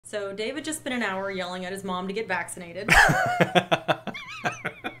So David just spent an hour yelling at his mom to get vaccinated.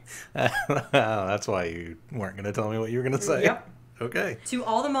 That's why you weren't going to tell me what you were going to say. Yep. Okay. To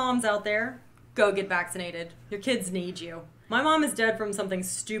all the moms out there, go get vaccinated. Your kids need you. My mom is dead from something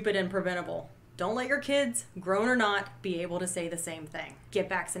stupid and preventable. Don't let your kids, grown or not, be able to say the same thing. Get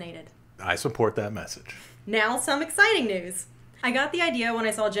vaccinated. I support that message. Now some exciting news. I got the idea when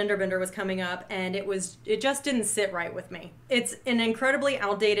I saw Genderbender was coming up, and it just didn't sit right with me. It's an incredibly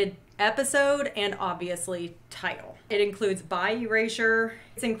outdated episode and obviously title. It includes bi erasure.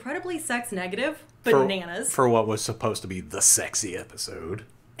 It's incredibly sex negative. Bananas. For what was supposed to be the sexy episode.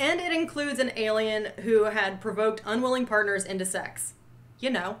 And it includes an alien who had provoked unwilling partners into sex. You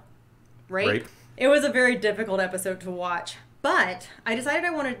know, rape. It was a very difficult episode to watch. But I decided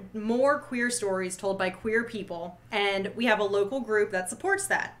I wanted more queer stories told by queer people, and we have a local group that supports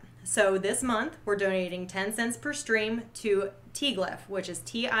that. So this month, we're donating 10 cents per stream to TIGLF, which is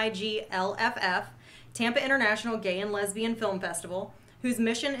TIGLFF, Tampa International Gay and Lesbian Film Festival, whose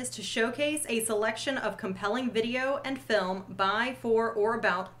mission is to showcase a selection of compelling video and film by, for, or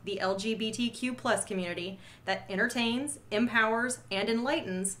about the LGBTQ+ community that entertains, empowers, and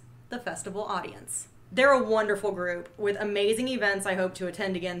enlightens the festival audience. They're a wonderful group with amazing events I hope to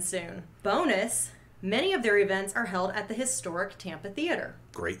attend again soon. Bonus, many of their events are held at the historic Tampa Theater.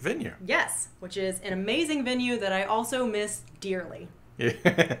 Great venue. Yes, which is an amazing venue that I also miss dearly.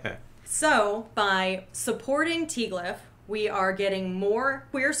 Yeah. So, by supporting TIGLF, we are getting more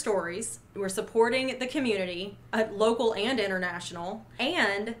queer stories, we're supporting the community, local and international,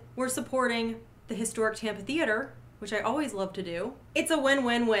 and we're supporting the historic Tampa Theater, which I always love to do. It's a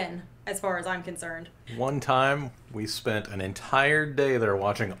win-win-win, as far as I'm concerned. One time, we spent an entire day there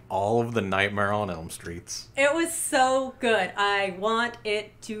watching all of the Nightmare on Elm Streets. It was so good. I want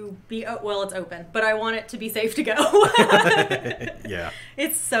it to be, well, it's open, but I want it to be safe to go. Yeah.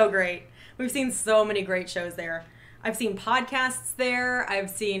 It's so great. We've seen so many great shows there. I've seen podcasts there. I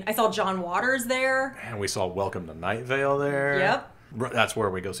saw John Waters there. And we saw Welcome to Night Vale there. Yep. That's where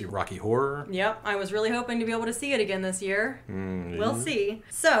we go see Rocky Horror. Yep, I was really hoping to be able to see it again this year. Mm-hmm. We'll see.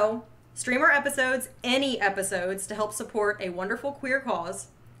 So, stream our episodes, any episodes, to help support a wonderful queer cause.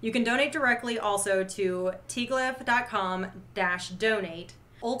 You can donate directly also to tglyph.com/donate.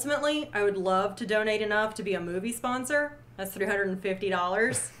 Ultimately, I would love to donate enough to be a movie sponsor. That's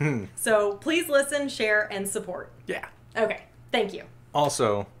 $350. So please listen, share, and support. Yeah. Okay, thank you.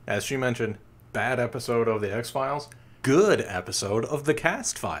 Also, as she mentioned, bad episode of The X-Files, good episode of The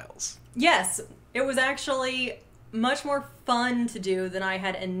Cast Files. Yes, it was actually much more fun to do than I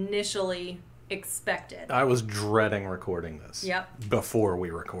had initially expected. I was dreading recording this. Yep. Before we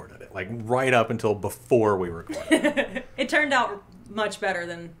recorded it. Like, right up until before we recorded it. It turned out much better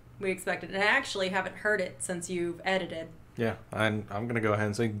than we expected, and I actually haven't heard it since you've edited. Yeah, I'm going to go ahead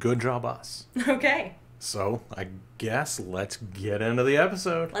and say good job us. Okay. So, I guess let's get into the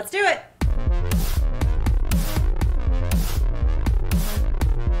episode. Let's do it.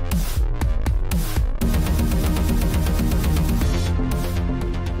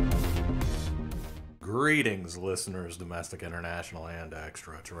 Greetings, listeners, domestic, international, and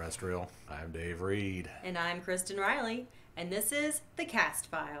extraterrestrial. I'm Dave Reed. And I'm Kristen Riley, and this is The Cast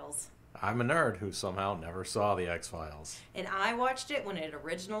Files. I'm a nerd who somehow never saw The X-Files. And I watched it when it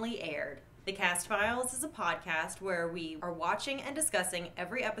originally aired. The Cast Files is a podcast where we are watching and discussing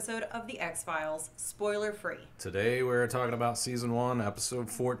every episode of The X-Files, spoiler-free. Today we're talking about Season 1, Episode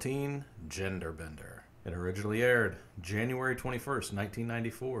 14, Genderbender. It originally aired January 21st,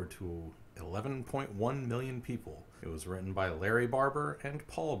 1994 to 11.1 million people. It was written by Larry Barber and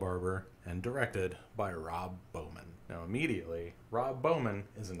Paul Barber and directed by Rob Bowman. Now, immediately, Rob Bowman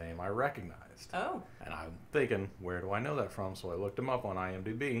is a name I recognized. Oh. And I'm thinking, where do I know that from? So I looked him up on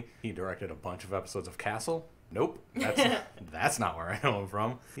IMDb. He directed a bunch of episodes of Castle. Nope, that's not where I know him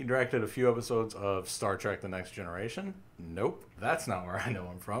from. He directed a few episodes of Star Trek The Next Generation. Nope, that's not where I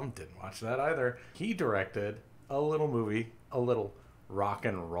know him from. Didn't watch that either. He directed a little movie, a little rock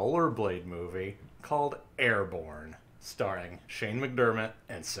and rollerblade movie called Airborne, starring Shane McDermott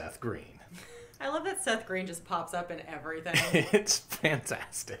and Seth Green. I love that Seth Green just pops up in everything. It's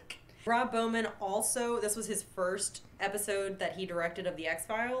fantastic. Rob Bowman also, this was his first episode that he directed of The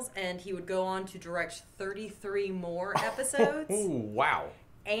X-Files, and he would go on to direct 33 more episodes. Oh, wow.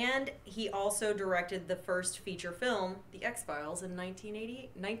 And he also directed the first feature film, The X-Files, in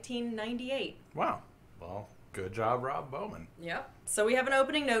 1998. Wow. Well, good job, Rob Bowman. Yep. So we have an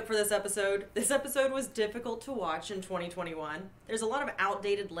opening note for this episode. This episode was difficult to watch in 2021. There's a lot of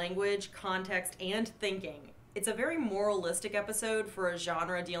outdated language, context, and thinking. It's a very moralistic episode for a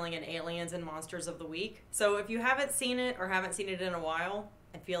genre dealing in aliens and monsters of the week. So if you haven't seen it or haven't seen it in a while,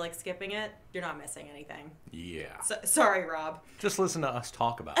 and feel like skipping it, you're not missing anything. Yeah. So, sorry, Rob. Just listen to us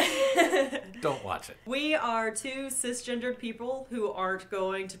talk about it. Don't watch it. We are two cisgendered people who aren't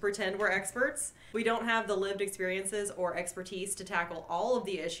going to pretend we're experts. We don't have the lived experiences or expertise to tackle all of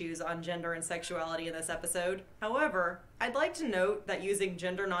the issues on gender and sexuality in this episode. However, I'd like to note that using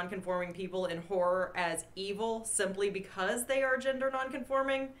gender nonconforming people in horror as evil simply because they are gender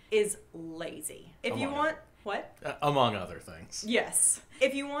nonconforming is lazy. If you want... What? Among other things. Yes.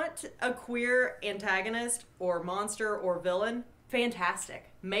 If you want a queer antagonist or monster or villain,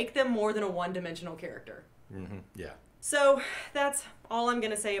 fantastic. Make them more than a one-dimensional character. Mm-hmm. Yeah. So that's all I'm going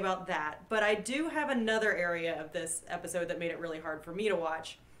to say about that. But I do have another area of this episode that made it really hard for me to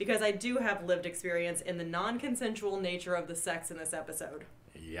watch, because I do have lived experience in the non-consensual nature of the sex in this episode.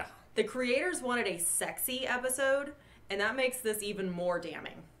 Yeah. The creators wanted a sexy episode, and that makes this even more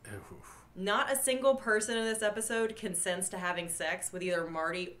damning. Oof. Not a single person in this episode consents to having sex with either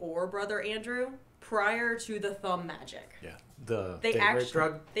Marty or Brother Andrew prior to the thumb magic. Yeah. The date rape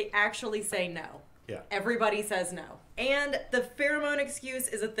drug? They actually say no. Yeah. Everybody says no. And the pheromone excuse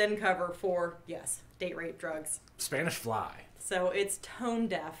is a thin cover for, yes, date rape drugs. Spanish fly. So it's tone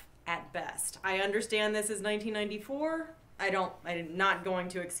deaf at best. I understand this is 1994. I'm not going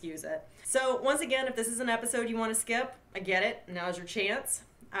to excuse it. So once again, if this is an episode you want to skip, I get it. Now's your chance.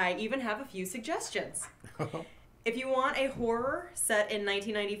 I even have a few suggestions. If you want a horror set in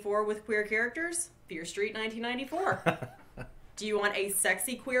 1994 with queer characters, Fear Street 1994. Do you want a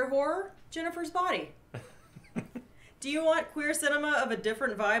sexy queer horror? Jennifer's Body. Do you want queer cinema of a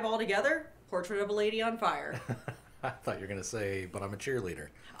different vibe altogether? Portrait of a Lady on Fire. I thought you were going to say, but I'm a cheerleader.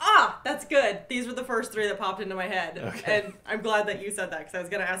 Ah, that's good. These were the first three that popped into my head. Okay. And I'm glad that you said that, because I was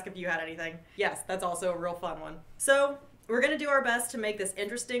going to ask if you had anything. Yes, that's also a real fun one. So we're going to do our best to make this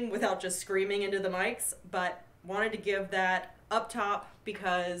interesting without just screaming into the mics, but wanted to give that up top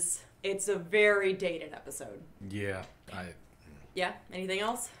because it's a very dated episode. Yeah. Yeah? Anything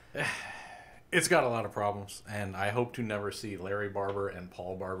else? It's got a lot of problems, and I hope to never see Larry Barber and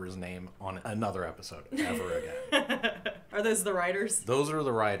Paul Barber's name on another episode ever again. Are those the writers? Those are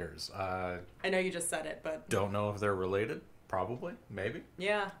the writers. I know you just said it, but... Don't know if they're related. Probably. Maybe.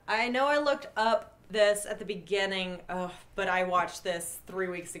 Yeah. I know I looked up this at the beginning, but I watched this 3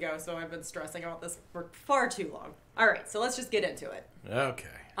 weeks ago, so I've been stressing about this for far too long. All right, so let's just get into it. Okay.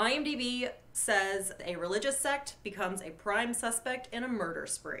 IMDb says a religious sect becomes a prime suspect in a murder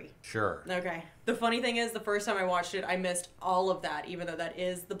spree. Sure. Okay. The funny thing is, the first time I watched it, I missed all of that, even though that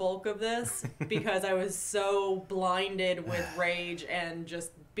is the bulk of this, because I was so blinded with rage and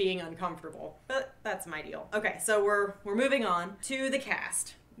just being uncomfortable. But that's my deal. Okay, so we're moving on to the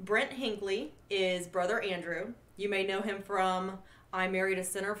cast. Brent Hinckley is Brother Andrew. You may know him from I Married a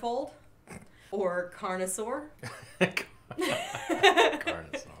Centerfold or Carnosaur. Carnosaur.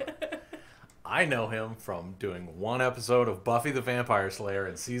 I know him from doing one episode of Buffy the Vampire Slayer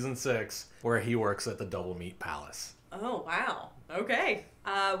in season 6, where he works at the Double Meat Palace. Oh, wow. Okay.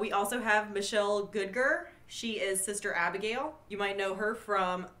 We also have Michelle Goodger. She is Sister Abigail. You might know her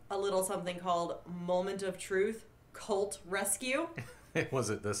from a little something called Moment of Truth, Cult Rescue. Was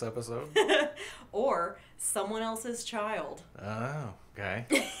it this episode? Or Someone Else's Child. Oh, okay.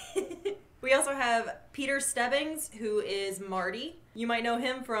 We also have Peter Stebbings, who is Marty. You might know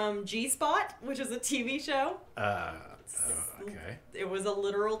him from G-Spot, which is a TV show. Okay. It was a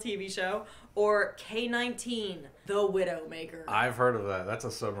literal TV show. Or K-19, The Widowmaker. I've heard of that. That's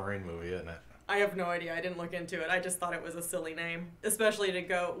a submarine movie, isn't it? I have no idea. I didn't look into it. I just thought it was a silly name, especially to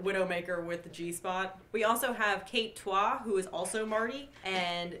go Widowmaker with the G-Spot. We also have Kate Twa, who is also Marty,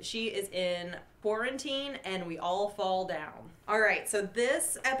 and she is in Quarantine and We All Fall Down. All right, so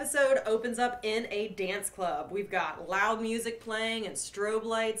this episode opens up in a dance club. We've got loud music playing and strobe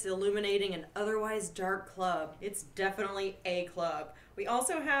lights illuminating an otherwise dark club. It's definitely a club. We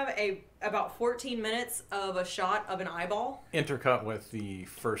also have about 14 minutes of a shot of an eyeball. Intercut with the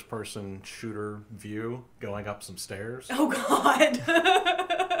first-person shooter view going up some stairs. Oh, God.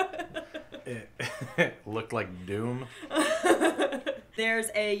 It looked like Doom. There's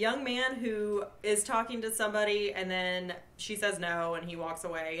a young man who is talking to somebody, and then she says no, and he walks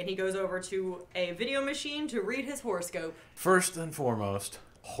away, and he goes over to a video machine to read his horoscope. First and foremost,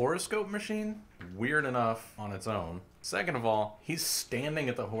 horoscope machine? Weird enough on its own. Second of all, he's standing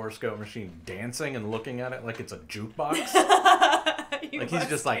at the horoscope machine dancing and looking at it like it's a jukebox. Like he's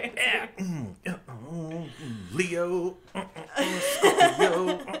just like, Leo,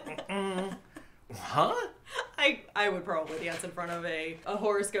 Scorpio, huh? I would probably dance in front of a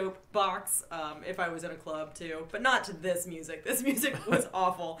horoscope box if I was in a club too, but not to this music. This music was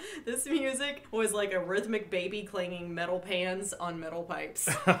awful. This music was like a rhythmic baby clanging metal pans on metal pipes.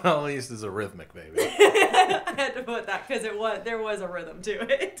 At least it's a rhythmic baby. I had to put that because there was a rhythm to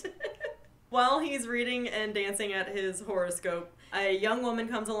it. While he's reading and dancing at his horoscope, a young woman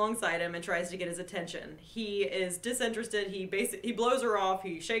comes alongside him and tries to get his attention. He is disinterested. He blows her off.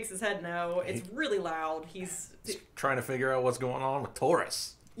 He shakes his head no. It's really loud. He's trying to figure out what's going on with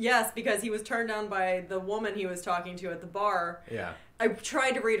Taurus. Yes, because he was turned down by the woman he was talking to at the bar. Yeah. I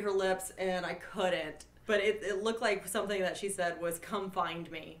tried to read her lips and I couldn't. But it looked like something that she said was, "Come find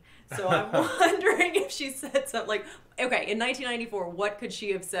me." So I'm wondering if she said something like, okay, in 1994, what could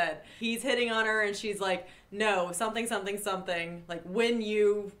she have said? He's hitting on her and she's like, no, something, something, something. Like, when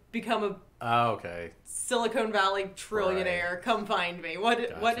you become a Silicon Valley trillionaire, right. Come find me. What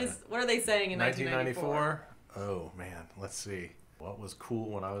are they saying in 1994? Oh, man. Let's see. What was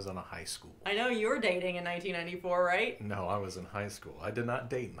cool when I was in a high school? I know you were dating in 1994, right? No, I was in high school. I did not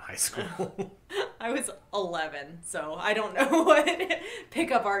date in high school. I was 11, so I don't know what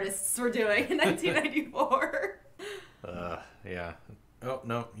pickup artists were doing in 1994. Yeah. Oh,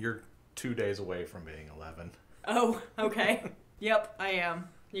 no, you're 2 days away from being 11. Oh, okay. Yep, I am.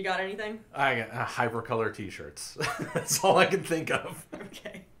 You got anything? I got hypercolor t-shirts. That's all I can think of.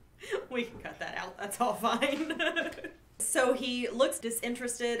 Okay. We can cut that out. That's all fine. So he looks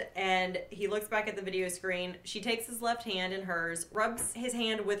disinterested and he looks back at the video screen. She takes his left hand in hers, rubs his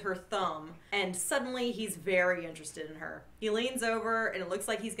hand with her thumb, and suddenly he's very interested in her. He leans over and it looks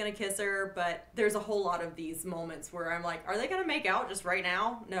like he's going to kiss her, but there's a whole lot of these moments where I'm like, are they going to make out just right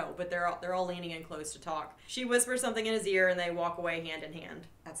now? No, but they're all leaning in close to talk. She whispers something in his ear and they walk away hand in hand.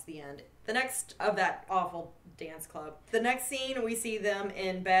 That's the end. The next of that awful dance club. The next scene, we see them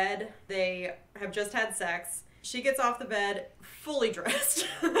in bed. They have just had sex. She gets off the bed, fully dressed.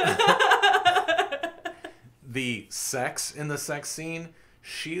 The sex in the sex scene,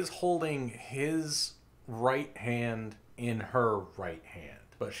 she's holding his right hand in her right hand.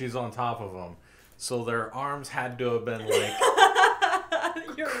 But she's on top of him. So their arms had to have been like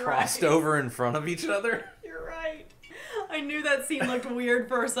crossed over in front of each other. You're right. I knew that scene looked weird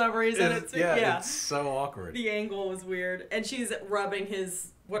for some reason. It's so awkward. The angle was weird. And she's rubbing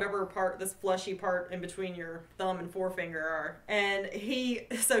his whatever part, this fleshy part in between your thumb and forefinger are. And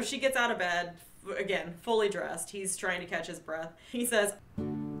so she gets out of bed, again, fully dressed. He's trying to catch his breath. He says,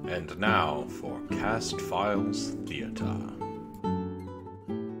 "And now for Cast Files Theater."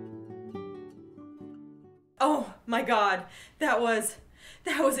 Oh my God, that was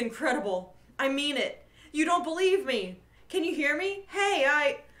incredible. I mean it. You don't believe me. Can you hear me? Hey,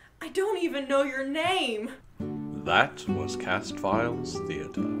 I don't even know your name. That was Cast Files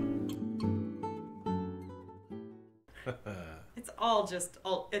Theater.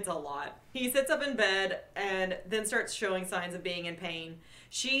 It's a lot. He sits up in bed and then starts showing signs of being in pain.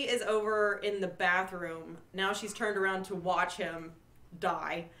 She is over in the bathroom. Now she's turned around to watch him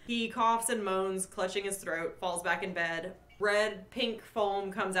die. He coughs and moans, clutching his throat, falls back in bed. Red, pink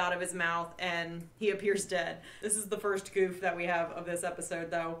foam comes out of his mouth, and he appears dead. This is the first goof that we have of this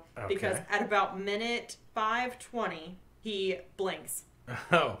episode, though, because at about minute 5:20, he blinks.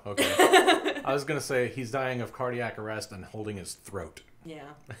 Oh, okay. I was going to say he's dying of cardiac arrest and holding his throat.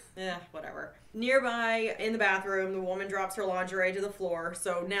 Yeah. Whatever. Nearby, in the bathroom, the woman drops her lingerie to the floor,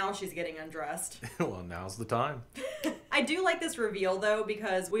 so now she's getting undressed. Well, now's the time. I do like this reveal, though,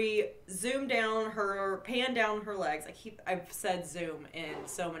 because we pan down her legs. I've said zoom in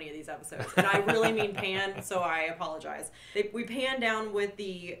so many of these episodes, and I really mean pan, so I apologize. We pan down with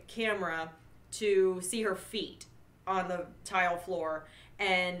the camera to see her feet on the tile floor,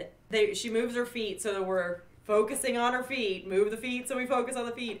 and she moves her feet so that we're focusing on her feet, move the feet so we focus on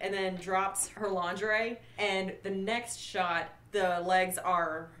the feet, and then drops her lingerie. And the next shot, the legs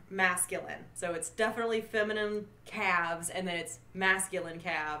are masculine. So it's definitely feminine calves, and then it's masculine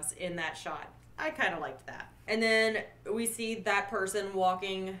calves in that shot. I kind of liked that. And then we see that person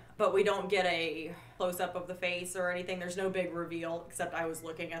walking, but we don't get a close-up of the face or anything. There's no big reveal, except I was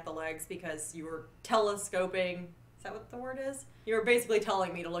looking at the legs because you were telescoping. Is that what the word is? You were basically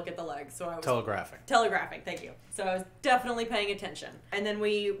telling me to look at the legs, so I was telegraphing. Thank you. So I was definitely paying attention. And then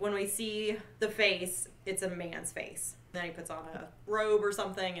when we see the face, it's a man's face. Then he puts on a robe or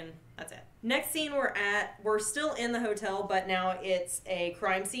something, and that's it. Next scene we're still in the hotel, but now it's a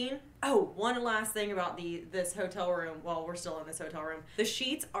crime scene. Oh, one last thing about this hotel room. Well, we're still in this hotel room. The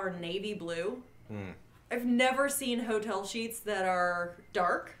sheets are navy blue. I've never seen hotel sheets that are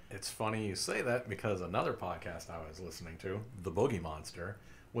dark. It's funny you say that because another podcast I was listening to, The Boogie Monster,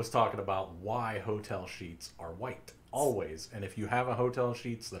 was talking about why hotel sheets are white. Always. And if you have a hotel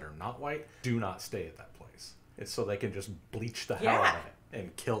sheets that are not white, do not stay at that place. It's so they can just bleach the hell out of it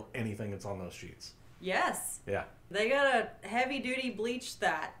and kill anything that's on those sheets. Yes. Yeah. They gotta heavy duty bleach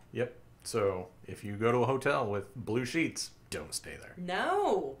that. Yep. So if you go to a hotel with blue sheets, don't stay there.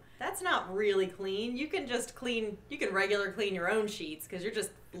 No. That's not really clean. You can just clean your own sheets because you're just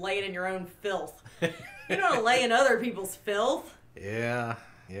laying in your own filth. You don't lay in other people's filth. Yeah,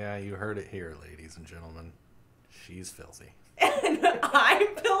 you heard it here, ladies and gentlemen. She's filthy. And I'm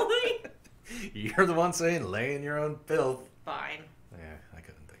filthy? You're the one saying lay in your own filth. Fine. Yeah,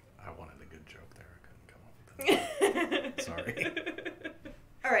 I wanted a good joke there. I couldn't come up with it. Sorry.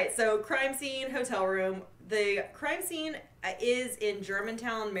 All right, so crime scene, hotel room. The crime scene is in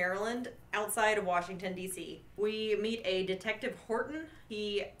Germantown, Maryland, outside of Washington, D.C. We meet a Detective Horton.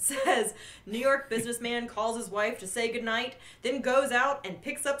 He says, New York businessman calls his wife to say goodnight, then goes out and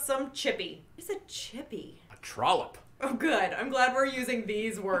picks up some chippy. What's a chippy? A trollop. Oh, good. I'm glad we're using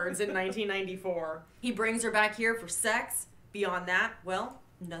these words in 1994. He brings her back here for sex. Beyond that, well,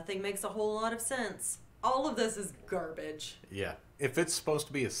 nothing makes a whole lot of sense. All of this is garbage. Yeah. If it's supposed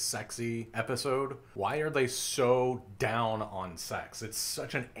to be a sexy episode, why are they so down on sex? It's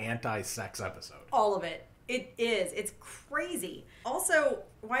such an anti-sex episode. All of it. It is. It's crazy. Also,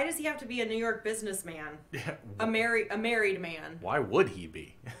 why does he have to be a New York businessman? Yeah. A married man. Why would he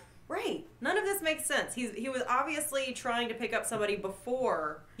be? Right. None of this makes sense. He was obviously trying to pick up somebody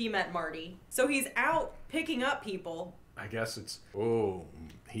before he met Marty. So he's out picking up people. I guess it's,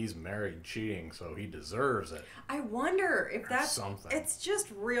 he's married cheating, so he deserves it. I wonder if that's something. It's just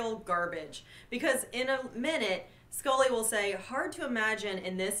real garbage. Because in a minute, Scully will say, hard to imagine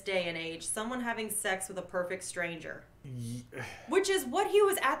in this day and age someone having sex with a perfect stranger. Which is what he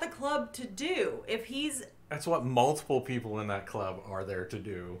was at the club to do. That's what multiple people in that club are there to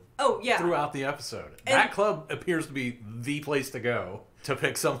do. Oh, yeah. Throughout the episode. That club appears to be the place to go to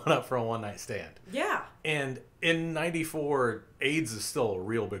pick someone up for a one-night stand. Yeah. And in 94, AIDS is still a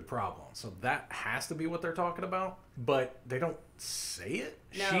real big problem. So that has to be what they're talking about. But they don't say it.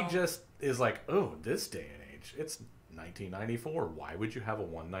 No. She just is like, oh, this day and age, it's 1994. Why would you have a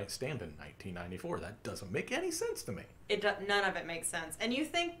one-night stand in 1994? That doesn't make any sense to me. None of it makes sense. And you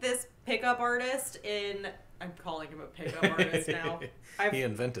think this pickup artist I'm calling him a pickup artist now. He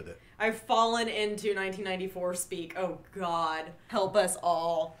invented it. I've fallen into 1994 speak. Oh, God. Help us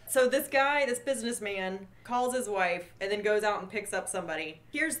all. So this businessman, calls his wife and then goes out and picks up somebody.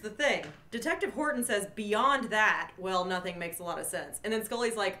 Here's the thing. Detective Horton says, beyond that, well, nothing makes a lot of sense. And then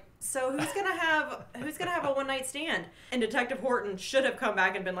Scully's like, so who's gonna have a one-night stand? And Detective Horton should have come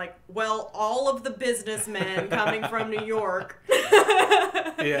back and been like, well, all of the businessmen coming from New York.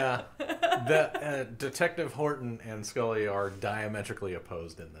 Yeah. Detective Horton and Scully are diametrically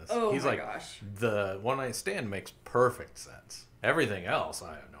opposed in this. Oh, He's my like, gosh. The one-night stand makes perfect sense. Everything else, I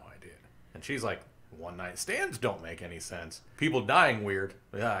have no idea. And she's like, one-night stands don't make any sense. People dying weird.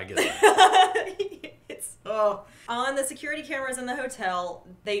 Yeah, I get that. On the security cameras in the hotel,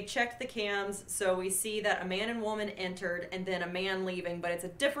 they checked the cams, so we see that a man and woman entered and then a man leaving, but it's a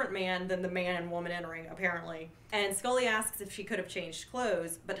different man than the man and woman entering, apparently. And Scully asks if she could have changed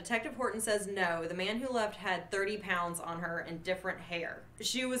clothes, but Detective Horton says no. The man who left had 30 pounds on her and different hair.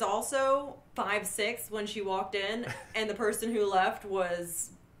 She was also 5'6" when she walked in, and the person who left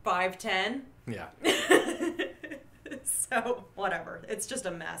was 5'10". Yeah. So, whatever. It's just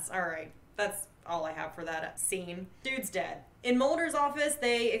a mess. All right. That's all I have for that scene. Dude's dead. In Mulder's office,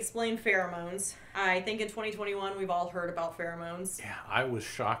 they explain pheromones. I think in 2021, we've all heard about pheromones. Yeah, I was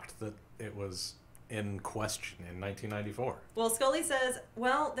shocked that it was in question in 1994. Well, Scully says,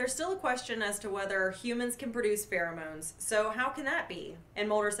 well, there's still a question as to whether humans can produce pheromones. So how can that be? And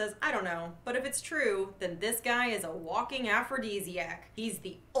Mulder says, I don't know. But if it's true, then this guy is a walking aphrodisiac. He's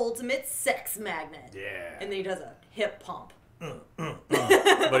the ultimate sex magnet. Yeah. And then he does a hip pump.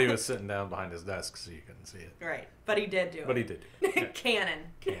 But he was sitting down behind his desk, so you couldn't see it. Right. But he did do it. But he did do it. Yeah. Canon.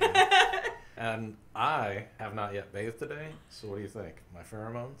 And I have not yet bathed today, so what do you think? My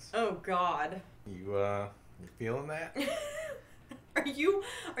pheromones? Oh, God. You feeling that? Are you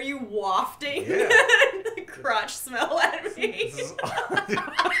wafting Yeah. the crotch smell at me?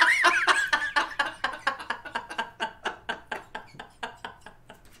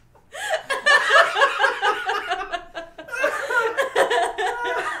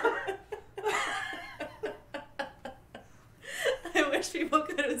 I wish people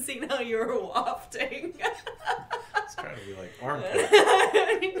could have seen how you were wafting. It's trying to be like armpit.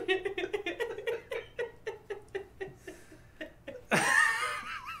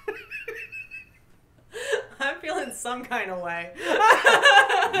 I'm feeling some kind of way.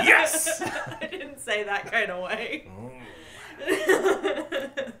 Yes! I didn't say say that kind of way.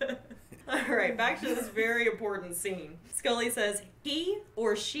 All right, back to this very important scene. Scully says, he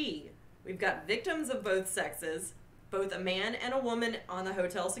or she. We've got victims of both sexes, both a man and a woman on the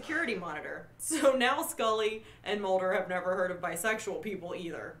hotel security monitor. So now Scully and Mulder have never heard of bisexual people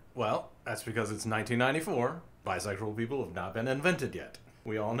either. Well, that's because it's 1994. Bisexual people have not been invented yet.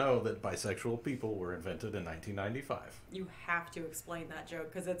 We all know that bisexual people were invented in 1995. You have to explain that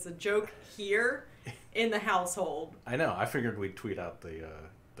joke, because it's a joke here in the household. I know. I figured we'd tweet out the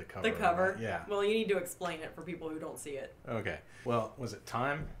cover. The cover? Yeah. Well, you need to explain it for people who don't see it. Okay. Well, was it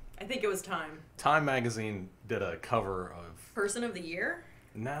Time? I think it was Time. Time magazine did a cover of... Person of the Year?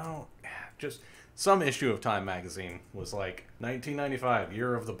 No, just some issue of Time magazine was like 1995,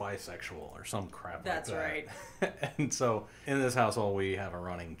 Year of the Bisexual, or some crap That's like right. that. And so in this household, we have a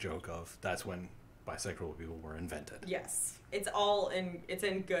running joke of that's when bisexual people were invented. Yes. It's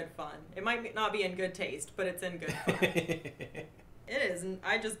in good fun. It might not be in good taste, but it's in good fun. It is.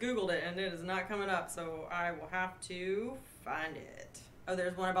 I just Googled it, and it is not coming up, so I will have to find it. Oh,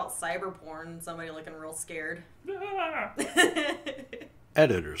 there's one about cyber porn. Somebody looking real scared.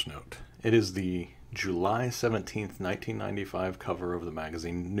 Editor's note. It is the July 17th, 1995 cover of the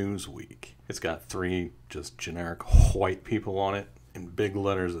magazine Newsweek. It's got 3 just generic white people on it. In big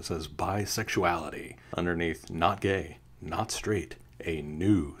letters it says bisexuality. Underneath, not gay, not straight. A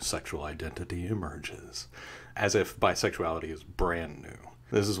new sexual identity emerges. As if bisexuality is brand new.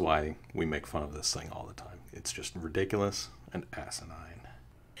 This is why we make fun of this thing all the time. It's just ridiculous and asinine.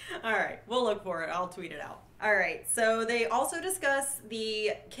 All right, we'll look for it. I'll tweet it out. All right, so they also discuss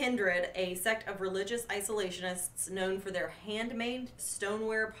the Kindred, a sect of religious isolationists known for their handmade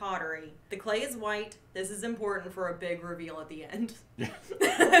stoneware pottery. The clay is white. This is important for a big reveal at the end. Yeah.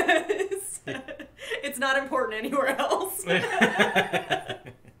 It's not important anywhere else.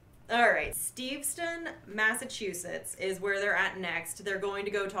 All right, Steveston, Massachusetts is where they're at next. They're going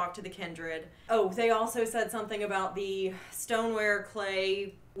to go talk to the Kindred. Oh, they also said something about the stoneware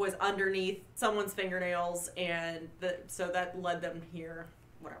clay was underneath someone's fingernails, and so that led them here.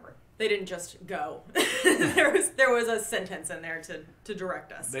 Whatever. They didn't just go. there was a sentence in there to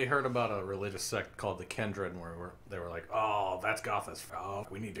direct us. They heard about a religious sect called the Kindred, where they were like, oh, that's goth as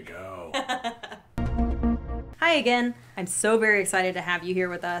fuck. We need to go. Hi again. I'm so very excited to have you here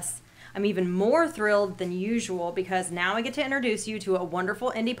with us. I'm even more thrilled than usual because now I get to introduce you to a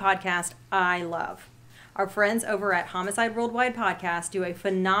wonderful indie podcast I love. Our friends over at Homicide Worldwide Podcast do a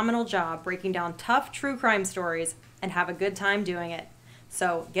phenomenal job breaking down tough true crime stories and have a good time doing it.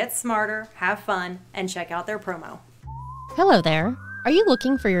 So get smarter, have fun, and check out their promo. Hello there. Are you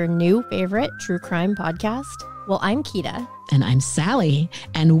looking for your new favorite true crime podcast? Well, I'm Keita. And I'm Sally,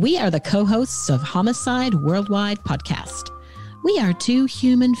 and we are the co-hosts of Homicide Worldwide Podcast. We are 2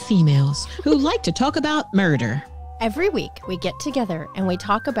 human females who like to talk about murder. Every week, we get together and we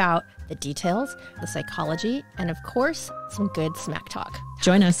talk about the details, the psychology, and of course, some good smack talk.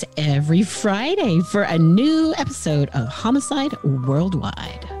 Join us every Friday for a new episode of Homicide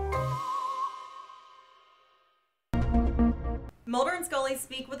Worldwide. Mulder and Scully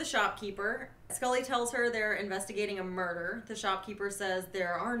speak with the shopkeeper. Scully tells her they're investigating a murder. The shopkeeper says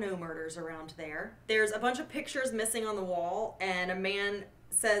there are no murders around there. There's a bunch of pictures missing on the wall, and a man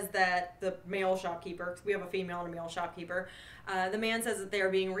says that the male shopkeeper, we have a female and a male shopkeeper, the man says that they are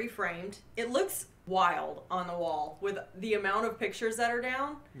being reframed. It looks wild on the wall with the amount of pictures that are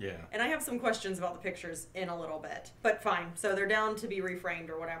down. Yeah. And I have some questions about the pictures in a little bit. But fine, so they're down to be reframed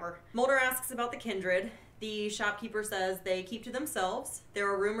or whatever. Mulder asks about the Kindred. The shopkeeper says they keep to themselves. There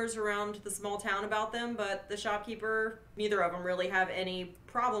are rumors around the small town about them, but the shopkeeper, neither of them really have any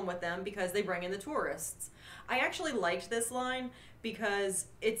problem with them because they bring in the tourists. I actually liked this line because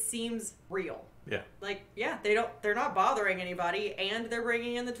it seems real. Yeah. Like, yeah, they're not bothering anybody, and they're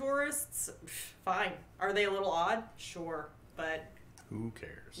bringing in the tourists. Fine. Are they a little odd? Sure, but who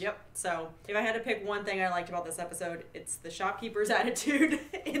cares? Yep. So, if I had to pick one thing I liked about this episode, it's the shopkeeper's attitude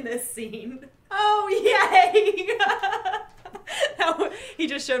in this scene. Oh, yay! He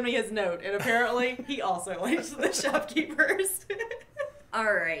just showed me his note, and apparently he also likes the shopkeepers.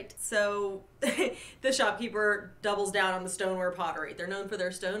 All right, so the shopkeeper doubles down on the stoneware pottery. They're known for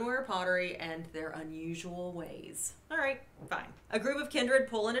their stoneware pottery and their unusual ways. All right, fine. A group of kindred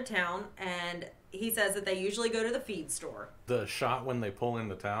pull into town, and he says that they usually go to the feed store. The shot when they pull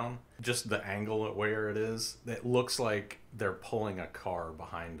into town, just the angle at where it is, it looks like they're pulling a car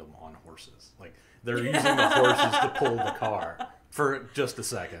behind them on horses. Like, they're using the horses to pull the car for just a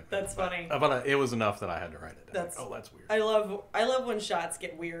second. That's funny. But it was enough that I had to write it down. That's weird. I love when shots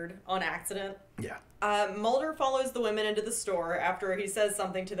get weird on accident. Yeah. Mulder follows the women into the store after he says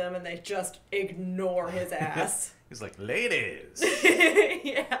something to them and they just ignore his ass. He's like, ladies.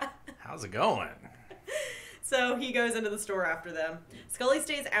 Yeah. How's it going? So he goes into the store after them. Scully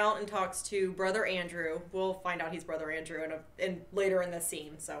stays out and talks to Brother Andrew. We'll find out he's Brother Andrew later in this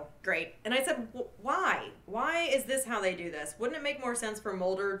scene, so great. And I said, why? Why is this how they do this? Wouldn't it make more sense for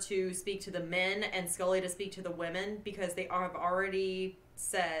Mulder to speak to the men and Scully to speak to the women? Because they have already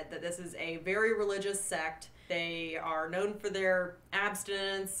said that this is a very religious sect. They are known for their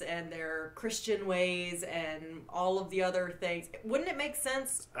abstinence and their Christian ways and all of the other things. Wouldn't it make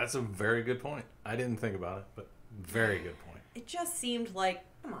sense? That's a very good point. I didn't think about it, but very good point. It just seemed like,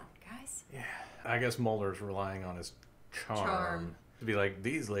 come on, guys. Yeah. I guess Mulder's relying on his charm to be like,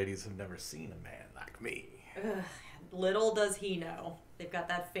 these ladies have never seen a man like me. Ugh, little does he know. They've got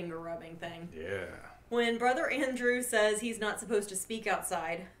that finger rubbing thing. Yeah. When Brother Andrew says he's not supposed to speak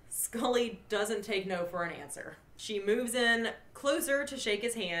outside, Scully doesn't take no for an answer. She moves in closer to shake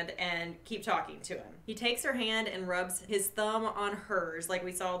his hand and keep talking to him. He takes her hand and rubs his thumb on hers like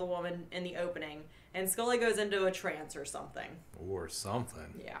we saw the woman in the opening, and Scully goes into a trance or something. Or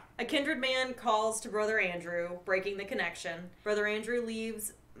something. Yeah. A kindred man calls to Brother Andrew, breaking the connection. Brother Andrew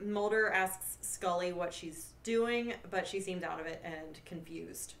leaves. Mulder asks Scully what she's doing, but she seems out of it and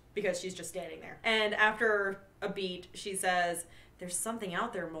confused because she's just standing there. And after a beat, she says, "There's something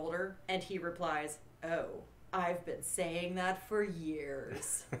out there, Mulder." And he replies, "Oh, I've been saying that for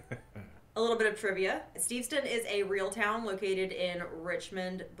years." A little bit of trivia. Steveston is a real town located in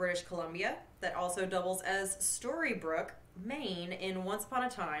Richmond, British Columbia, that also doubles as Storybrooke, Maine in Once Upon a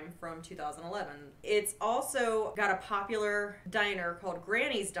Time from 2011. It's also got a popular diner called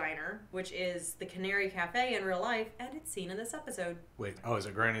Granny's Diner, which is the Canary Cafe in real life, and it's seen in this episode. Wait, is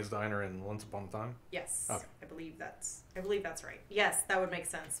it Granny's Diner in Once Upon a Time? Yes. Okay. I believe that's right. Yes, that would make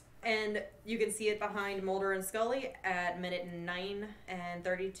sense. And you can see it behind Mulder and Scully at minute 9 and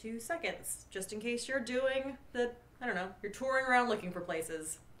 32 seconds, just in case you're doing you're touring around looking for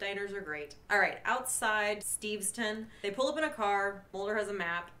places. Diners are great. All right, outside Steveston, they pull up in a car. Mulder has a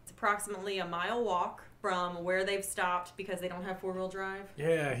map. It's approximately a mile walk from where they've stopped because they don't have four-wheel drive.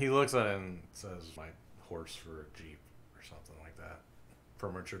 Yeah, he looks at it and says, "My horse for a Jeep," or something like that.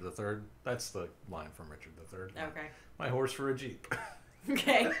 From Richard III. That's the line from Richard III. Okay. My horse for a Jeep.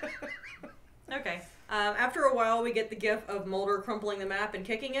 Okay. Okay. After a while, we get the gif of Mulder crumpling the map and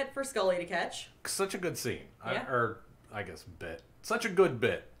kicking it for Scully to catch. Such a good scene. Yeah. I guess bit. Such a good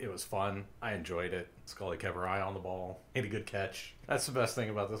bit. It was fun. I enjoyed it. Scully kept her eye on the ball. Made a good catch. That's the best thing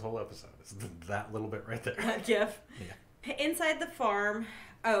about this whole episode. It's that little bit right there. That gif. Yeah. Inside the farm.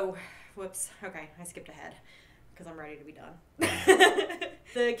 Oh, whoops. Okay, I skipped ahead because I'm ready to be done.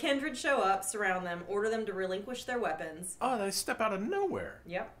 The kindred show up, surround them, order them to relinquish their weapons. Oh, they step out of nowhere.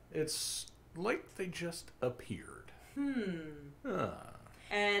 Yep. It's like they just appeared.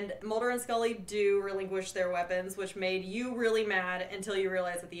 And Mulder and Scully do relinquish their weapons, which made you really mad until you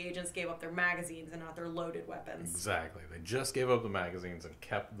realized that the agents gave up their magazines and not their loaded weapons. Exactly. They just gave up the magazines and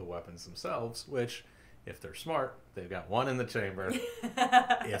kept the weapons themselves, which, if they're smart, they've got one in the chamber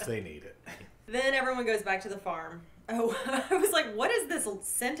if they need it. Then everyone goes back to the farm. Oh, I was like, what is this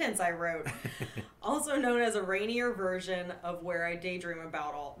sentence I wrote? Also known as a rainier version of where I daydream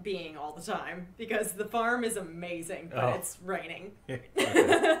about being all the time. Because the farm is amazing, but it's raining.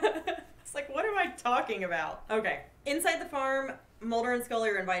 It's like, what am I talking about? Okay. Inside the farm, Mulder and Scully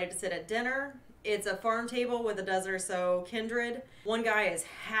are invited to sit at dinner. It's a farm table with a dozen or so kindred. One guy is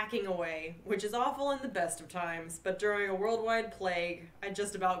hacking away, which is awful in the best of times, but during a worldwide plague, I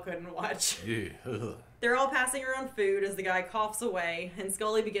just about couldn't watch. They're all passing around food as the guy coughs away, and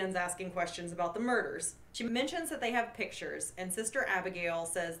Scully begins asking questions about the murders. She mentions that they have pictures, and Sister Abigail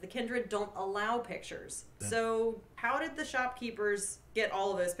says the kindred don't allow pictures. So how did the shopkeepers get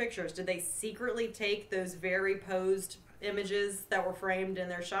all of those pictures? Did they secretly take those very posed images that were framed in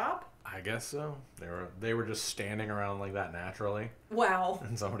their shop? I guess so. They were just standing around like that naturally. Wow.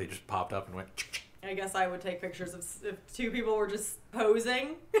 And somebody just popped up and went... I guess I would take pictures if two people were just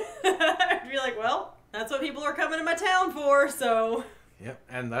posing. I'd be like, well, that's what people are coming to my town for, so... Yep,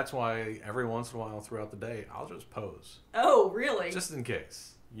 and that's why every once in a while throughout the day, I'll just pose. Oh, really? Just in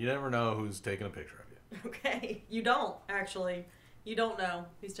case. You never know who's taking a picture of you. Okay. You don't, actually. You don't know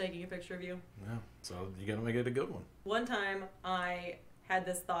who's taking a picture of you. No, so you gotta make it a good one. One time, I had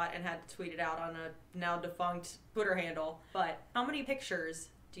this thought and had to tweet it out on a now defunct Twitter handle. But how many pictures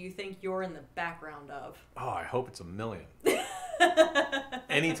do you think you're in the background of? Oh, I hope it's 1 million.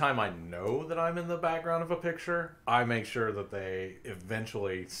 Anytime I know that I'm in the background of a picture, I make sure that they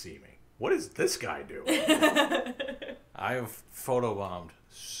eventually see me. What is this guy doing? I have photobombed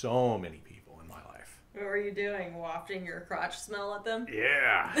so many people in my life. What were you doing? Wafting your crotch smell at them?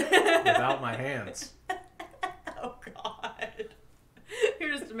 Yeah, without my hands. Oh, God.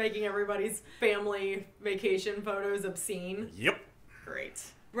 You're just making everybody's family vacation photos obscene. Yep. Great.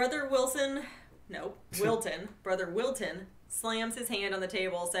 Brother Wilton slams his hand on the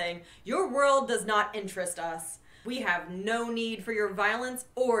table saying, "Your world does not interest us. We have no need for your violence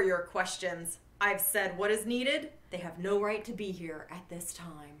or your questions. I've said what is needed. They have no right to be here at this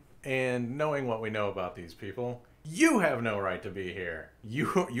time." And knowing what we know about these people, you have no right to be here. You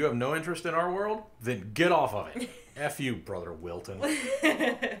have no interest in our world? Then get off of it. F you, Brother Wilton.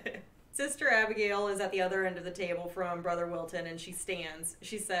 Sister Abigail is at the other end of the table from Brother Wilton, and she stands.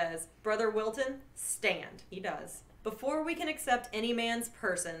 She says, "Brother Wilton, stand." He does. "Before we can accept any man's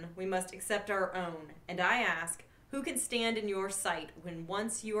person, we must accept our own. And I ask, who can stand in your sight when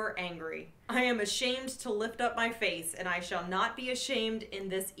once you are angry? I am ashamed to lift up my face, and I shall not be ashamed in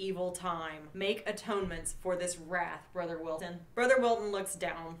this evil time. Make atonements for this wrath, Brother Wilton." Brother Wilton looks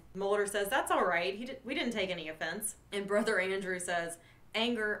down. Mulder says, "That's all right. We didn't take any offense." And Brother Andrew says,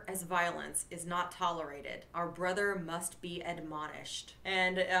 "Anger as violence is not tolerated. Our brother must be admonished."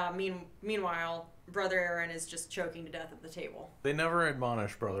 And meanwhile, Brother Aaron is just choking to death at the table. They never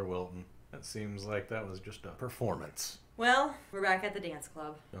admonish Brother Wilton. It seems like that was just a performance. Well, we're back at the dance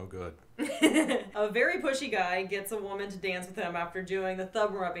club. Oh, good. A very pushy guy gets a woman to dance with him after doing the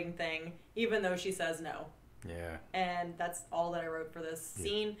thumb rubbing thing, even though she says no. Yeah. And that's all that I wrote for this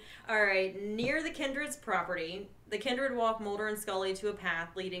scene. All right, near the Kindred's property, the Kindred walk Mulder and Scully to a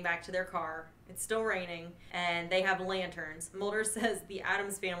path leading back to their car. It's still raining, and they have lanterns. Mulder says the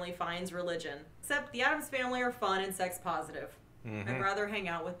Addams family finds religion. Except the Addams family are fun and sex positive. I'd rather hang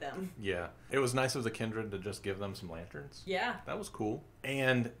out with them. Yeah. It was nice of the Kindred to just give them some lanterns. Yeah. That was cool.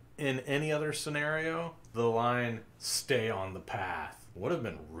 And in any other scenario, the line, "stay on the path," would have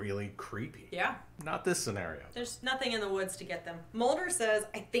been really creepy. Yeah. Not this scenario. There's nothing in the woods to get them. Mulder says,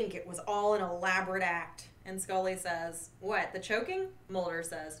 "I think it was all an elaborate act." And Scully says, "What, the choking?" Mulder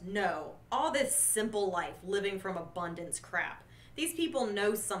says, "No. All this simple life, living from abundance crap. These people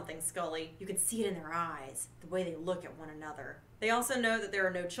know something, Scully. You can see it in their eyes, the way they look at one another. They also know that there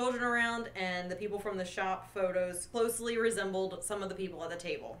are no children around, and the people from the shop photos closely resembled some of the people at the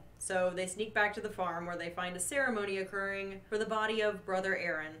table. So they sneak back to the farm where they find a ceremony occurring for the body of Brother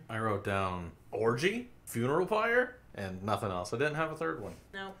Aaron." I wrote down orgy, funeral pyre, and nothing else. I didn't have a third one.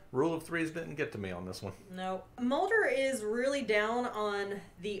 No. Rule of threes didn't get to me on this one. No. Mulder is really down on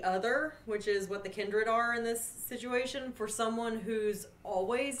the other, which is what the Kindred are in this situation, for someone who's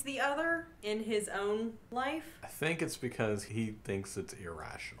always the other in his own life. I think it's because he thinks it's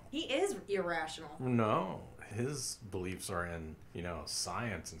irrational. He is irrational. No. His beliefs are in,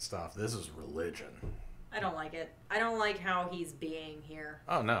 science and stuff. This is religion. I don't like it. I don't like how he's being here.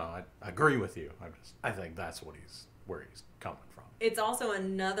 Oh, no. I agree with you. I think that's where he's coming from. It's also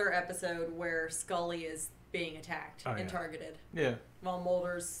another episode where Scully is being attacked and targeted. Yeah. While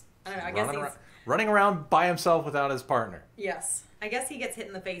Mulder's, I guess he's... running around by himself without his partner. Yes. I guess he gets hit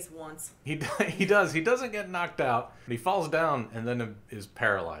in the face once. He does. He doesn't get knocked out. But he falls down and then is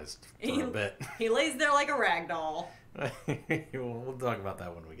paralyzed for a bit. He lays there like a rag doll. We'll talk about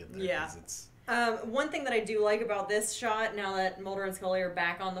that when we get there. Yeah. It's... One thing that I do like about this shot, now that Mulder and Scully are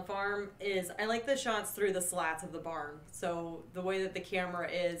back on the farm, is I like the shots through the slats of the barn. So the way that the camera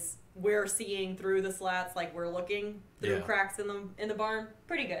is, we're seeing through the slats like we're looking through cracks in the barn.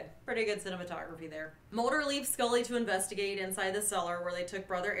 Pretty good. Pretty good cinematography there. Mulder leaves Scully to investigate inside the cellar where they took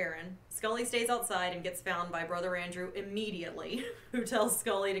Brother Aaron. Scully stays outside and gets found by Brother Andrew immediately, who tells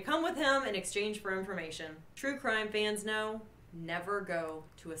Scully to come with him in exchange for information. True crime fans know, never go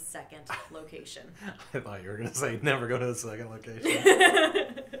to a second location. I thought you were going to say never go to a second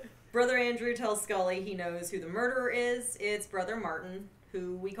location. Brother Andrew tells Scully he knows who the murderer is. It's Brother Martin,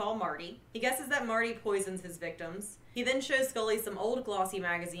 who we call Marty. He guesses that Marty poisons his victims. He then shows Scully some old glossy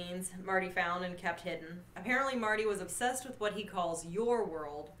magazines Marty found and kept hidden. Apparently Marty was obsessed with what he calls your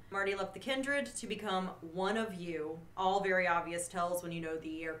world. Marty left the Kindred to become one of you. All very obvious tells when you know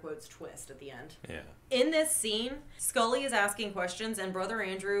the air quotes twist at the end. Yeah. In this scene, Scully is asking questions and Brother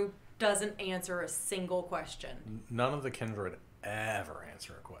Andrew doesn't answer a single question. None of the Kindred ever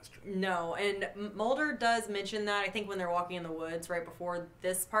answer a question. No, and Mulder does mention that, I think, when they're walking in the woods right before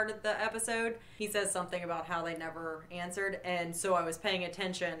this part of the episode. He says something about how they never answered, and so I was paying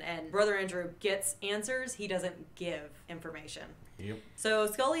attention, and Brother Andrew gets answers. He doesn't give information. Yep. So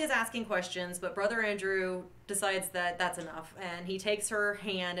Scully is asking questions, but Brother Andrew decides that that's enough, and he takes her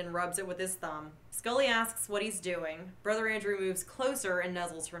hand and rubs it with his thumb. Scully asks what he's doing. Brother Andrew moves closer and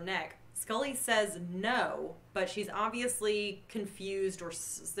nuzzles her neck. Scully says no, but she's obviously confused, or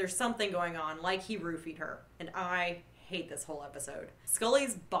there's something going on, like he roofied her. And I hate this whole episode.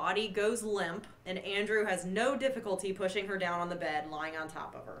 Scully's body goes limp, and Andrew has no difficulty pushing her down on the bed, lying on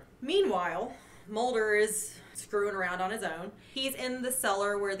top of her. Meanwhile, Mulder is screwing around on his own. He's in the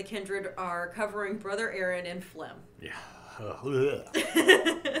cellar where the kindred are covering Brother Aaron in phlegm. Yeah.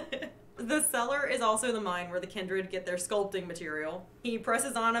 The cellar is also the mine where the kindred get their sculpting material. He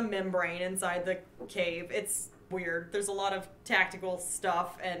presses on a membrane inside the cave. It's weird. There's a lot of tactical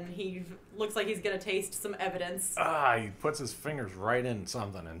stuff, and he looks like he's going to taste some evidence. He puts his fingers right in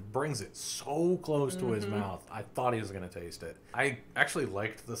something and brings it so close to his mouth. I thought he was going to taste it. I actually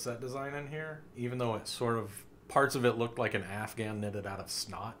liked the set design in here, even though it sort of, parts of it looked like an Afghan knitted out of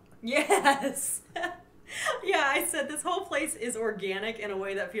snot. Yes! Yeah, I said this whole place is organic in a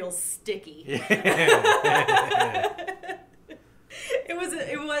way that feels sticky. Yeah.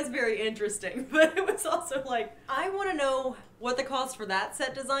 It was very interesting, but it was also like, I want to know what the cost for that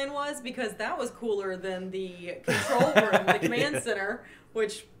set design was, because that was cooler than the control room, the command center,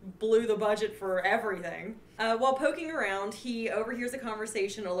 which blew the budget for everything. While poking around, he overhears a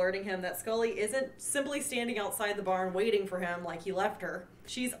conversation alerting him that Scully isn't simply standing outside the barn waiting for him like he left her.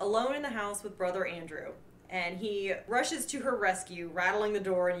 She's alone in the house with Brother Andrew, and he rushes to her rescue, rattling the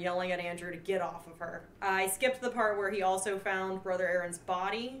door and yelling at Andrew to get off of her. I skipped the part where he also found Brother Aaron's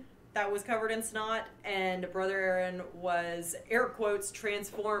body that was covered in snot, and Brother Aaron was, air quotes,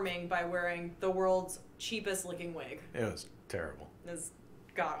 transforming by wearing the world's cheapest looking wig. It was terrible. It was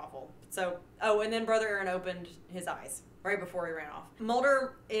god-awful. So, and then Brother Aaron opened his eyes right before he ran off.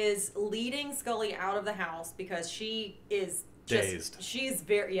 Mulder is leading Scully out of the house because she is dazed. She's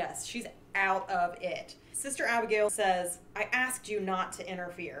out of it. Sister Abigail says, I asked you not to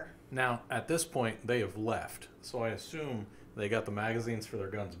interfere. Now, at this point, they have left, so I assume they got the magazines for their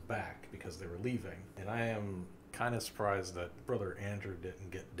guns back because they were leaving. And I am kind of surprised that Brother Andrew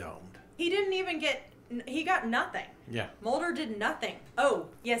didn't get domed. He didn't even he got nothing. Yeah. Mulder did nothing. Oh,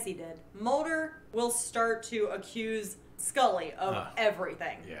 yes he did. Mulder will start to accuse Scully of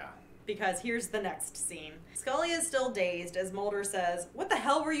everything. Yeah. Because here's the next scene. Scully is still dazed as Mulder says, what the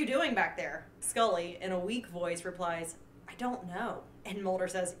hell were you doing back there? Scully, in a weak voice, replies, I don't know. And Mulder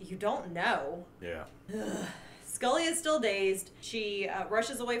says, you don't know? Yeah. Scully is still dazed. She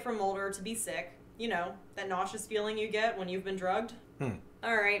rushes away from Mulder to be sick. You know, that nauseous feeling you get when you've been drugged.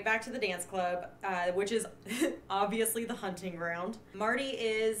 All right, back to the dance club, which is obviously the hunting ground. Marty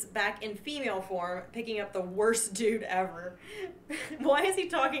is back in female form, picking up the worst dude ever. Why is he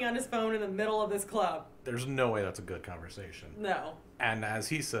talking on his phone in the middle of this club? There's no way that's a good conversation. No. And as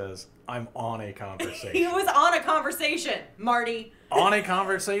he says, I'm on a conversation. He was on a conversation, Marty. On a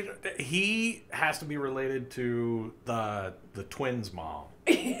conversation? He has to be related to the twins' mom.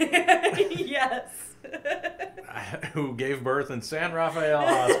 Yes. Who gave birth in San Rafael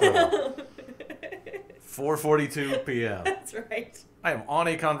Hospital. 4:42 p.m. That's right. I am on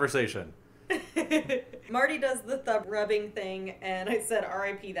a conversation. Marty does the thumb rubbing thing, and I said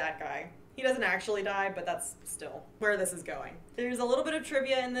R.I.P. that guy. He doesn't actually die, but that's still where this is going. There's a little bit of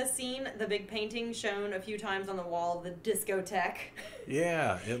trivia in this scene. The big painting shown a few times on the wall of the discotheque.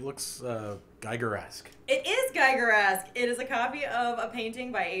 Yeah, it looks Geiger-esque. It is Geiger-esque. It is a copy of a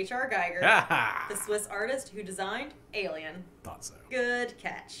painting by H.R. Geiger, the Swiss artist who designed Alien. Thought so. Good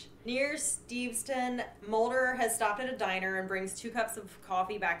catch. Near Steveston, Mulder has stopped at a diner and brings 2 cups of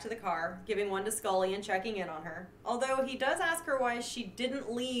coffee back to the car, giving one to Scully and checking in on her. Although he does ask her why she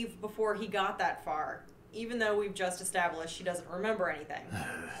didn't leave before he got that far, even though we've just established she doesn't remember anything.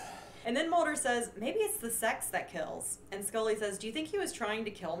 And then Mulder says, maybe it's the sex that kills. And Scully says, do you think he was trying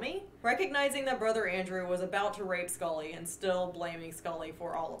to kill me? Recognizing that Brother Andrew was about to rape Scully and still blaming Scully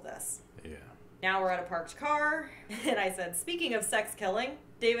for all of this. Yeah. Now we're at a parked car, and I said, speaking of sex killing,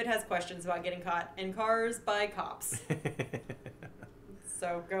 David has questions about getting caught in cars by cops.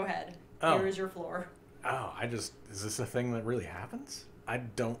 So go ahead. Here is your floor. Is this a thing that really happens? I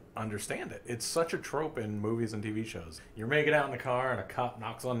don't understand it. It's such a trope in movies and TV shows. You're making out in a car and a cop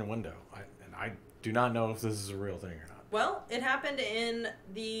knocks on the window. I do not know if this is a real thing or not. Well, it happened in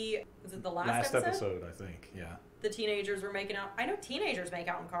was it the last episode, I think, yeah. The teenagers were making out. I know teenagers make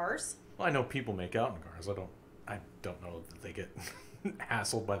out in cars. Well, I know people make out in cars. I don't know that they get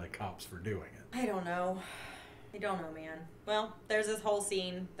hassled by the cops for doing it. I don't know. I don't know, man. Well, there's this whole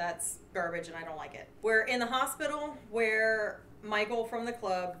scene that's garbage and I don't like it. We're in the hospital where Michael from the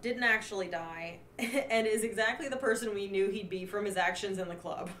club didn't actually die and is exactly the person we knew he'd be from his actions in the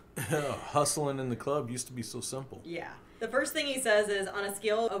club. Hustling in the club used to be so simple. Yeah. The first thing he says is, on a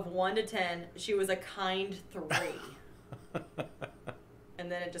scale of 1 to 10, she was a kind 3.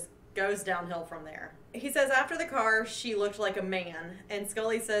 And then it just goes downhill from there. He says after the car, she looked like a man, and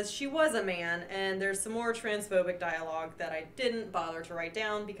Scully says she was a man, and there's some more transphobic dialogue that I didn't bother to write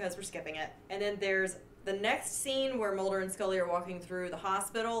down because we're skipping it. And then there's the next scene where Mulder and Scully are walking through the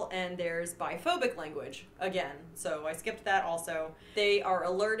hospital, and there's biphobic language again. So I skipped that also. They are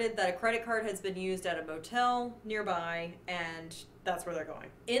alerted that a credit card has been used at a motel nearby, and that's where they're going.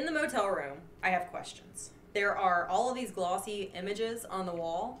 In the motel room, I have questions. There are all of these glossy images on the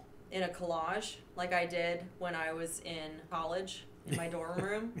wall in a collage, like I did when I was in college in my dorm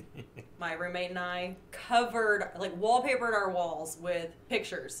room. My roommate and I wallpapered our walls with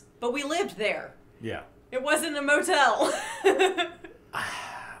pictures. But we lived there. Yeah. It wasn't a motel.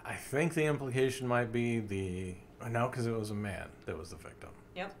 I think the implication might be no, because it was a man that was the victim.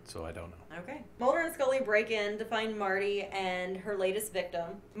 Yep. So I don't know. Okay. Mulder and Scully break in to find Marty and her latest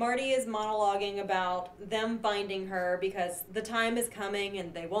victim. Marty is monologuing about them finding her because the time is coming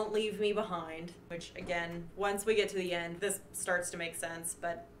and they won't leave me behind. Which, again, once we get to the end, this starts to make sense.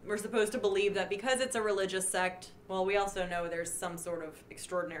 But we're supposed to believe that because it's a religious sect, well, we also know there's some sort of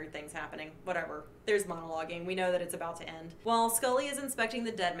extraordinary things happening. Whatever. There's monologuing. We know that it's about to end. While Scully is inspecting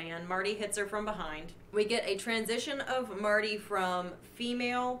the dead man, Marty hits her from behind. We get a transition of Marty from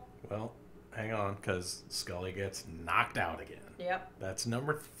female. Well, hang on, because Scully gets knocked out again. Yep. That's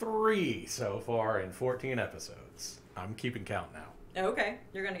number 3 so far in 14 episodes. I'm keeping count now. Okay,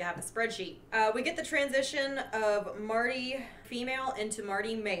 you're going to have a spreadsheet. We get the transition of Marty female into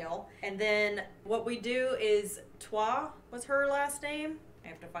Marty male, and then what we do is Toi was her last name. I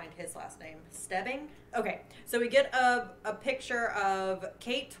have to find his last name. Stebbing? Okay, so we get a picture of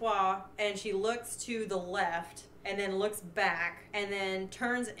Kate Toi, and she looks to the left, and then looks back, and then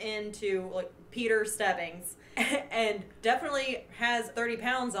turns into like Peter Stebbings. And definitely has 30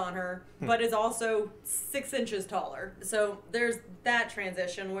 pounds on her, but is also 6 inches taller. So there's that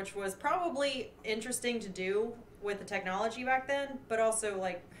transition, which was probably interesting to do with the technology back then, but also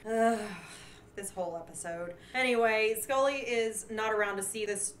like, this whole episode. Anyway, Scully is not around to see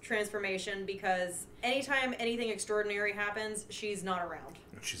this transformation because anytime anything extraordinary happens, she's not around.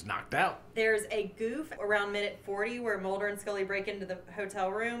 She's knocked out. There's a goof around minute 40 where Mulder and Scully break into the hotel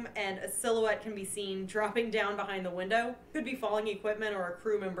room and a silhouette can be seen dropping down behind the window. Could be falling equipment or a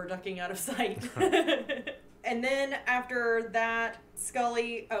crew member ducking out of sight. And then after that,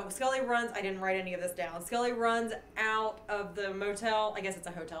 Scully runs, I didn't write any of this down. Scully runs out of the motel, I guess it's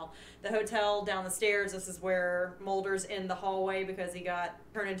a hotel, the hotel down the stairs. This is where Mulder's in the hallway because he got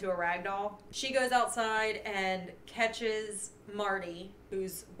turned into a rag doll. She goes outside and catches Marty,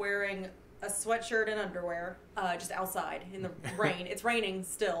 who's wearing a sweatshirt and underwear, just outside in the rain. It's raining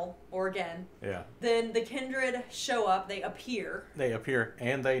still, or again. Yeah. Then the Kindred show up. They appear.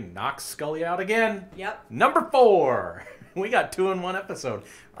 And they knock Scully out again. Yep. Number 4. We got 2 in one episode.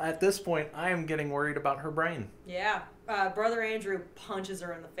 At this point, I am getting worried about her brain. Yeah. Brother Andrew punches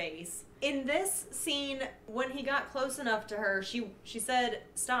her in the face. In this scene, when he got close enough to her, she said,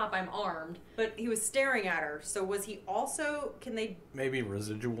 "Stop, I'm armed." But he was staring at her. So was he also, maybe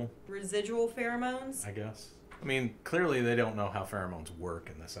residual pheromones? I guess. I mean, clearly they don't know how pheromones work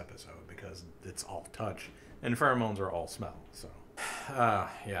in this episode because it's all touch. And pheromones are all smell. So,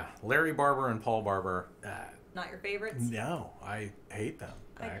 yeah. Larry Barber and Paul Barber. Not your favorites? No, I hate them,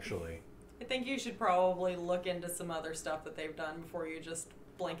 actually. I think you should probably look into some other stuff that they've done before you just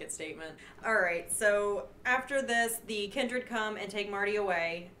blanket statement. All right, so after this, the Kindred come and take Marty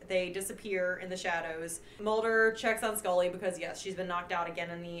away. They disappear in the shadows. Mulder checks on Scully because, yes, she's been knocked out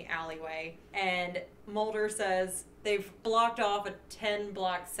again in the alleyway. And Mulder says they've blocked off a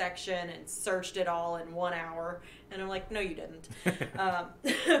 10-block section and searched it all in 1 hour. And I'm like, no, you didn't.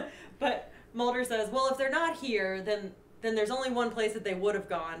 But Mulder says, well, if they're not here, then there's only one place that they would have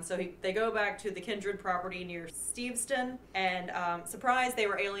gone. So they go back to the Kindred property near Steveston, and surprise, they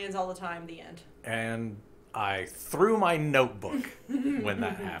were aliens all the time, the end. And I threw my notebook when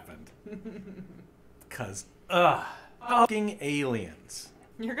that happened. Because, fucking aliens.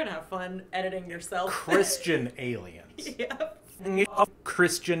 You're going to have fun editing yourself. Christian aliens. Yep.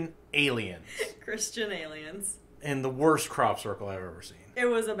 Christian aliens. Christian aliens. in the worst crop circle I've ever seen. It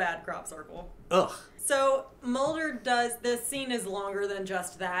was a bad crop circle. Ugh. So Mulder does, this scene is longer than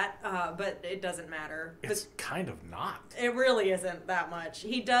just that, but it doesn't matter. It's kind of not. It really isn't that much.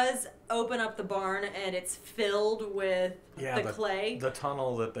 He does open up the barn and it's filled with the clay. The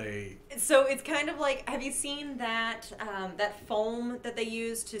tunnel that they... So it's kind of like, have you seen that that foam that they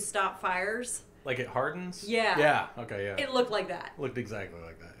use to stop fires? Like it hardens? Yeah. Yeah, okay, yeah. It looked like that. Looked exactly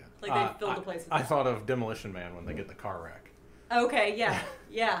like that, yeah. Like they filled the place with I thought of Demolition Man when they get the car wreck. Okay, yeah,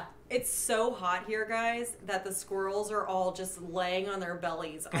 yeah. It's so hot here, guys, that the squirrels are all just laying on their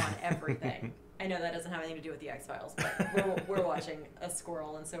bellies on everything. I know that doesn't have anything to do with the X-Files, but we're watching a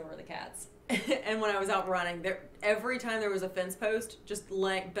squirrel, and so are the cats. And when I was out running, every time there was a fence post, just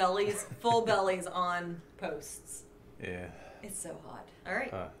bellies, full bellies on posts. Yeah. It's so hot. All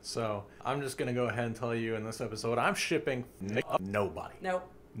right. So I'm just going to go ahead and tell you in this episode, I'm shipping nobody.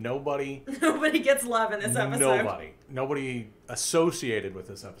 Nope. Nobody gets love in this episode. Nobody associated with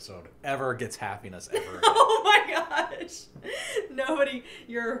this episode ever gets happiness ever again. Oh my gosh. Nobody,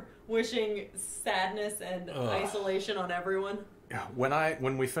 you're wishing sadness and isolation on everyone.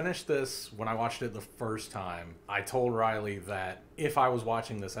 When we finished this, when I watched it the first time, I told Riley that if I was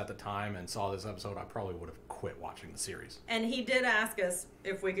watching this at the time and saw this episode, I probably would have quit watching the series. And he did ask us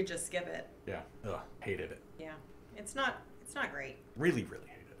if we could just skip it. Yeah. Hated it. Yeah. It's not great. Really, really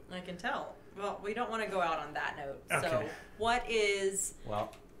hated it. I can tell. Well, we don't want to go out on that note. Okay. So, what is...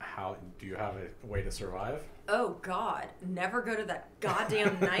 Well, how do you have a way to survive? Oh, God. Never go to that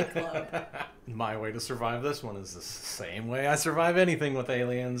goddamn nightclub. My way to survive this one is the same way I survive anything with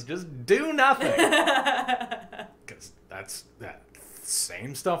aliens. Just do nothing. Because that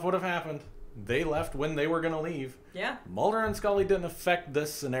same stuff would have happened. They left when they were going to leave. Yeah. Mulder and Scully didn't affect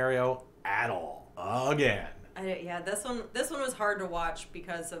this scenario at all. Again. This one was hard to watch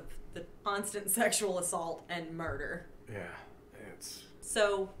because of the constant sexual assault and murder. Yeah, it's...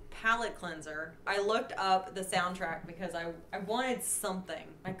 So, palate cleanser. I looked up the soundtrack because I wanted something.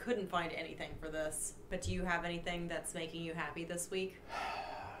 I couldn't find anything for this. But do you have anything that's making you happy this week?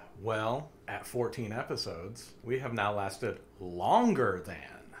 Well, at 14 episodes, we have now lasted longer than...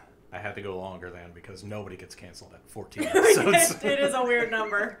 I had to go longer than because nobody gets canceled at 14 episodes. It is a weird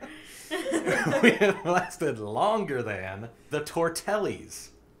number. We have lasted longer than The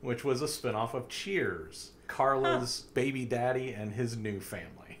Tortellis, which was a spinoff of Cheers. Carla's baby daddy and his new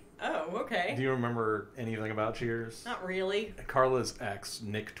family. Oh, okay. Do you remember anything about Cheers? Not really. Carla's ex,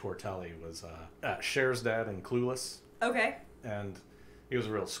 Nick Tortelli, was Cher's dad in Clueless. Okay. And he was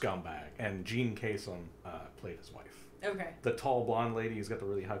a real scumbag. And Jean Kasem played his wife. Okay. The tall blonde lady who's got the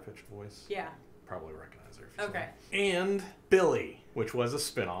really high-pitched voice. Yeah. Probably recognize her. If you Okay. saw her. And Billy, which was a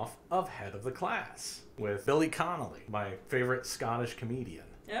spinoff of Head of the Class with Billy Connolly, my favorite Scottish comedian.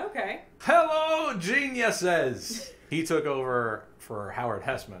 Okay. Hello, geniuses! He took over for Howard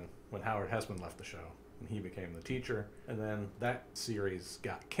Hessman when Howard Hessman left the show. And he became the teacher. And then that series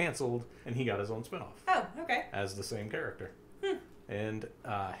got canceled, and he got his own spinoff. Oh, okay. As the same character. And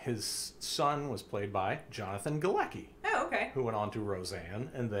his son was played by Jonathan Galecki. Oh, okay. Who went on to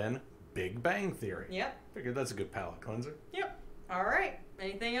Roseanne and then Big Bang Theory. Yep. Figured that's a good palate cleanser. Yep. All right.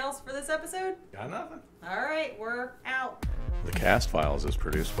 Anything else for this episode? Got nothing. All right. We're out. The Cast Files is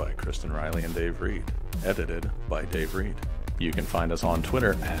produced by Kristen Riley and Dave Reed. Edited by Dave Reed. You can find us on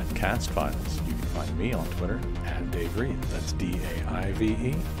Twitter at Cast Files. You can find me on Twitter at Dave Reed. That's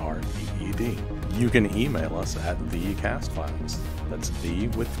DaiveReed. You can email us at thecastfiles. That's the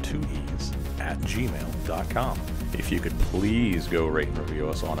with 2 E's at gmail.com. If you could please go rate and review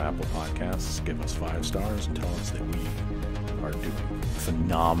us on Apple Podcasts, give us 5 stars and tell us that we are doing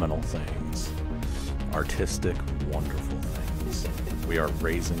phenomenal things. Artistic, wonderful things. We are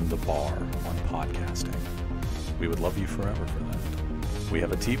raising the bar on podcasting. We would love you forever for that. We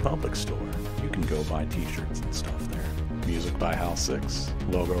have a TeePublic store. You can go buy t-shirts and stuff there. Music by Hal 6.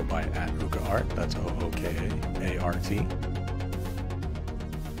 Logo by @OokaArt. That's OOKAART.